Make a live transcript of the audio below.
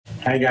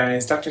Hi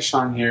guys, Dr.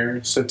 Shaun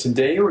here. So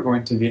today we're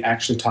going to be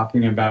actually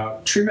talking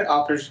about treatment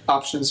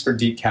options for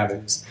deep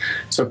cavities.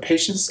 So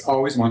patients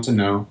always want to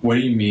know, what do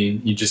you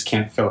mean you just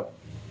can't fill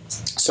it?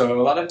 So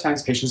a lot of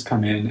times patients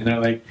come in and they're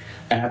like,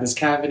 I have this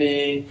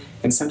cavity,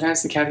 and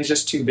sometimes the cavity is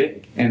just too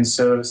big. And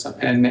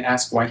and they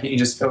ask, why can't you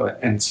just fill it?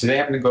 And today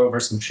I'm going to go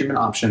over some treatment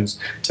options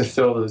to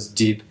fill those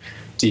deep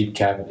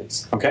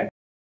cavities, okay?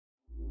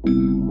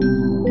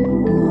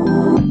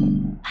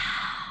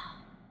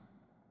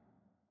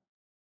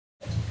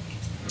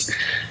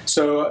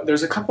 So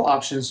there's a couple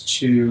options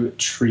to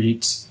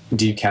treat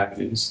deep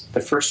cavities. The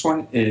first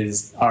one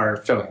is our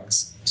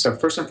fillings. So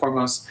first and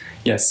foremost,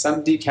 yes,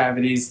 some deep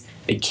cavities,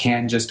 it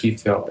can just be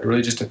filled. It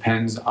really just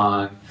depends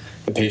on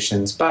the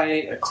patient's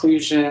bite,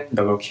 occlusion,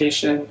 the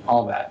location,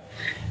 all that.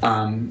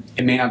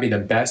 It may not be the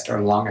best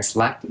or longest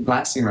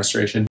lasting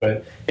restoration,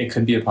 but it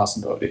could be a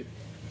possibility.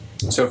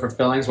 So for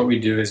fillings, what we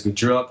do is we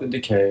drill up the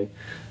decay,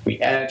 we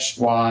etch,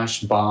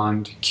 wash,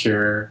 bond,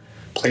 cure,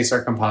 place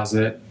our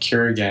composite,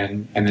 cure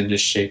again, and then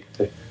just shape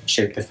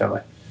the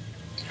filling.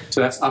 So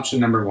that's option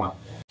number one.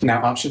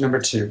 Now option number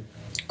two,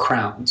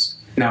 crowns.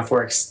 Now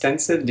for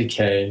extensive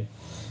decay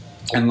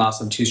and loss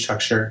of tooth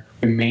structure,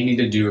 we may need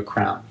to do a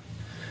crown.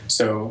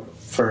 So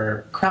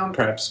for crown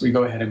preps, we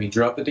go ahead and we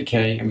drill up the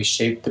decay and we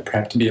shape the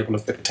prep to be able to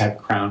fit the type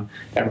of crown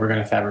that we're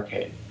going to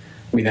fabricate.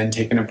 We then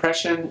take an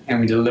impression and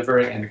we deliver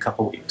it in a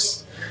couple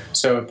weeks.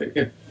 So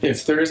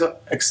if there is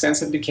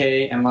extensive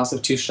decay and loss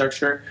of tooth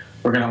structure,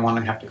 we're going to want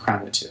to have to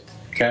crown the tooth,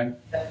 okay?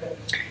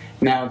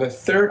 Now the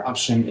third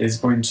option is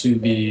going to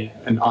be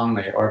an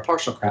onlay or a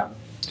partial crown.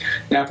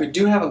 Now if we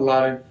do have a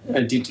lot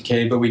of deep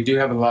decay, but we do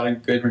have a lot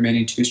of good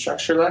remaining tooth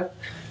structure left,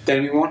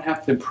 then we won't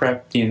have to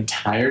prep the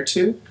entire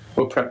tooth.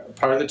 We'll prep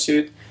part of the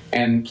tooth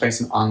and place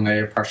an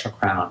onlay or partial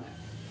crown on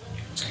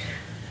it.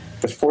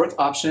 The fourth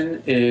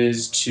option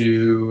is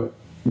to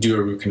do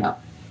a root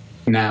canal.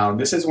 Now,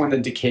 this is when the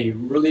decay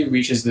really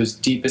reaches those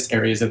deepest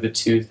areas of the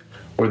tooth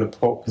where the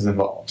pulp is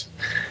involved.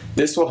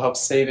 This will help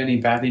save any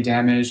badly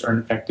damaged or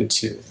infected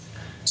tooth.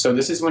 So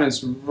this is when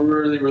it's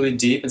really, really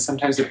deep, and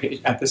sometimes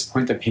at this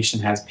point the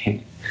patient has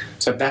pain.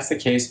 So if that's the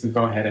case, we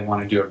go ahead and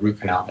want to do a root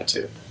canal on the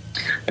tooth.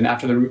 And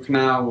after the root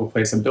canal, we'll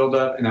place a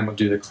buildup, and then we'll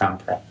do the crown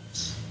prep.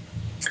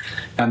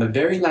 Now the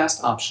very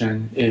last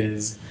option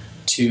is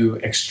to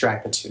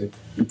extract the tooth.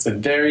 It's the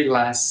very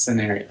last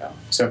scenario.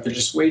 So if there's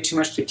just way too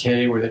much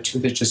decay where the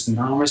tooth is just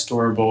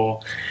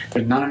non-restorable,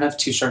 there's not enough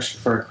tooth structure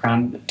for a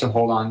crown to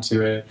hold on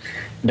to it,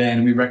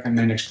 then we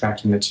recommend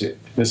extracting the tooth.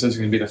 This is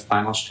going to be the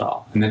final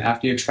straw. And then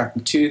after you extract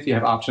the tooth, you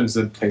have options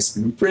of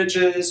placing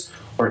bridges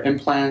or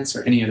implants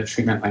or any other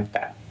treatment like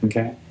that,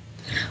 okay?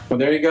 Well,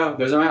 there you go.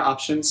 Those are my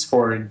options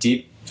for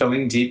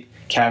filling deep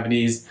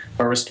cavities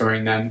or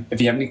restoring them.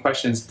 If you have any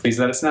questions, please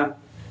let us know.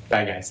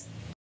 Bye, guys.